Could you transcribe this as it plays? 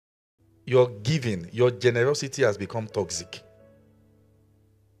Your giving, your generosity has become toxic.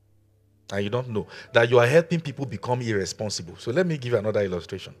 And you don't know that you are helping people become irresponsible. So let me give you another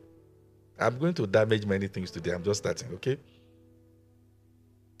illustration. I'm going to damage many things today. I'm just starting, okay?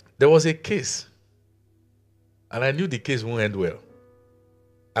 There was a case, and I knew the case won't end well.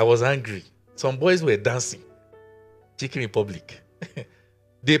 I was angry. Some boys were dancing. Chicken Republic.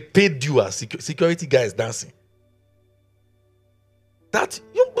 They paid you as security guys dancing. That,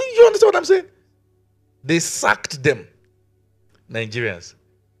 you understand what I'm saying? They sacked them. Nigerians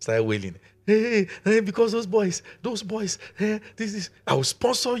started wailing. Hey, because those boys, this, I will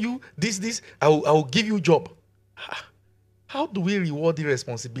sponsor you, this, I will give you a job. How do we reward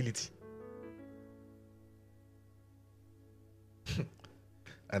irresponsibility?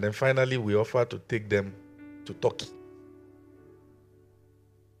 And then finally, we offered to take them to Turkey.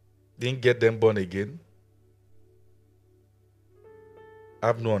 Didn't get them born again.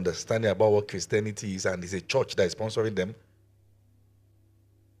 Have no understanding about what Christianity is, and it's a church that is sponsoring them.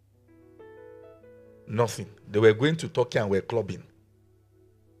 Nothing. They were going to Turkey and were clubbing.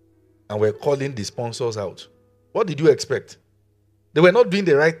 And were calling the sponsors out. What did you expect? They were not doing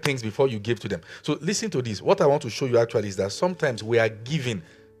the right things before you gave to them. So listen to this. What I want to show you actually is that sometimes we are giving,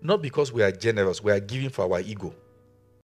 not because we are generous, we are giving for our ego.